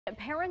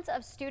Parents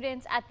of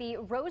students at the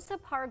Rosa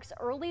Parks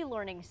Early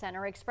Learning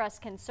Center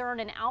expressed concern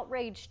and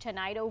outrage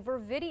tonight over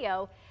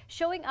video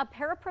showing a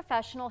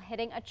paraprofessional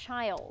hitting a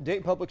child.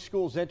 Dayton Public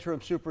Schools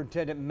interim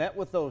superintendent met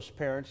with those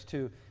parents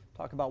to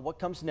talk about what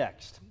comes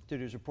next. 2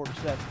 News reporter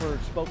Seth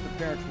Bird spoke to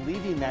parents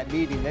leaving that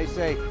meeting. They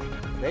say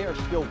they are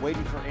still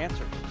waiting for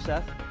answers.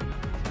 Seth?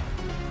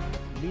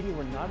 Meeting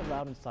were not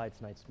allowed inside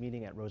tonight's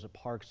meeting at Rosa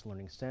Parks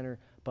Learning Center,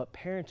 but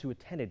parents who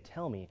attended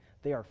tell me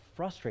they are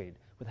frustrated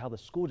with how the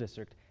school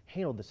district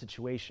handled the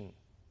situation.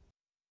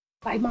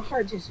 Like, my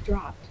heart just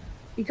dropped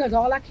because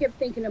all I kept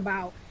thinking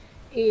about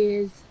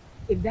is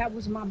if that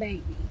was my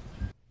baby.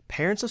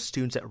 Parents of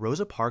students at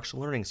Rosa Parks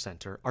Learning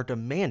Center are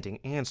demanding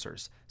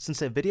answers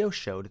since a video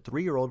showed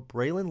 3-year-old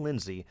Braylon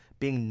Lindsay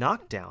being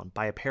knocked down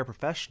by a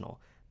paraprofessional,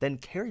 then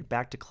carried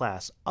back to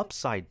class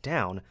upside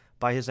down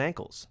by his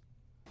ankles.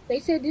 They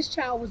said this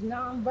child was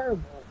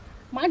nonverbal.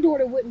 My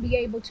daughter wouldn't be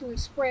able to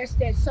express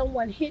that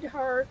someone hit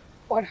her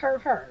or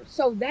hurt her.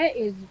 So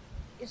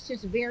it's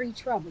just very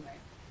troubling.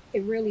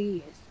 It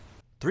really is.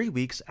 3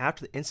 weeks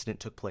after the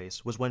incident took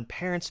place was when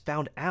parents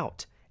found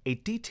out, a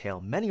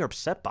detail many are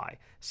upset by,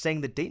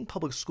 saying the Dayton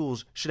Public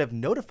Schools should have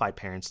notified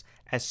parents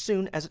as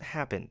soon as it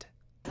happened.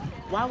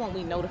 Why weren't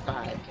we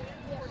notified?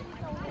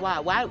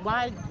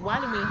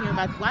 Why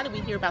did we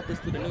hear about this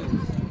through the news?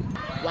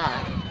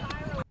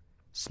 Why?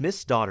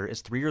 Smith's daughter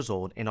is 3 years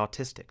old and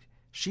autistic.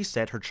 She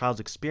said her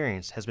child's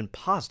experience has been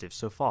positive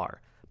so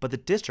far, but the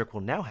district will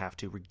now have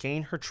to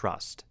regain her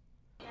trust.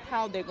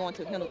 How they're going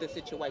to handle this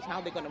situation,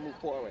 how they're going to move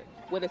forward,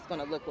 what it's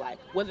going to look like,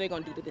 what are they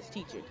going to do to this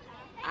teacher.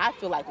 I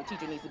feel like the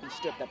teacher needs to be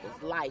stripped of his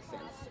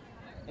license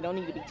and don't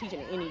need to be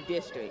teaching in any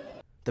district.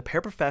 The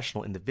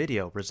paraprofessional in the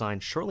video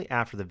resigned shortly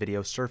after the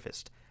video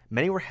surfaced.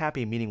 Many were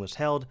happy a meeting was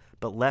held,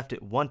 but left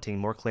it wanting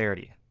more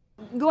clarity.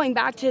 Going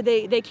back to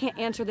they can't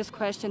answer this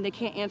question, they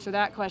can't answer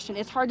that question.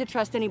 It's hard to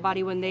trust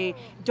anybody when they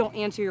don't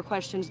answer your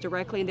questions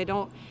directly, and they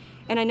don't.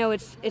 And I know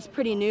it's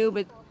pretty new,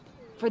 but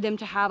for them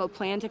to have a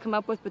plan to come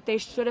up with, but they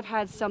should have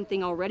had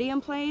something already in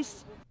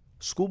place.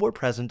 School Board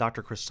President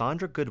Dr.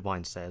 Cassandra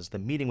Goodwine says the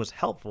meeting was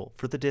helpful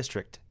for the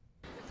district.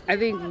 I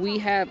think we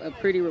have a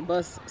pretty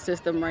robust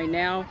system right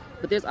now,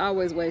 but there's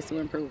always ways to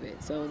improve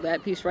it. So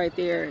that piece right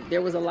there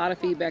was a lot of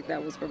feedback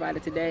that was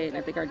provided today, and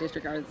I think our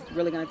district is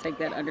really going to take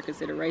that under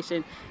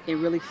consideration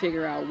and really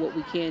figure out what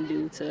we can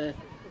do to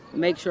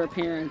make sure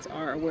parents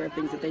are aware of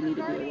things that they need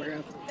to be aware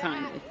of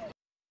timely.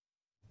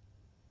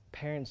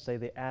 Parents say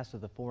they asked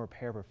if the former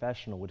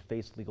paraprofessional would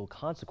face legal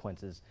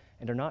consequences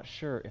and are not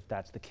sure if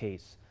that's the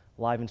case.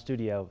 Live in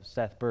studio,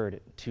 Seth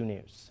Bird, 2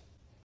 News.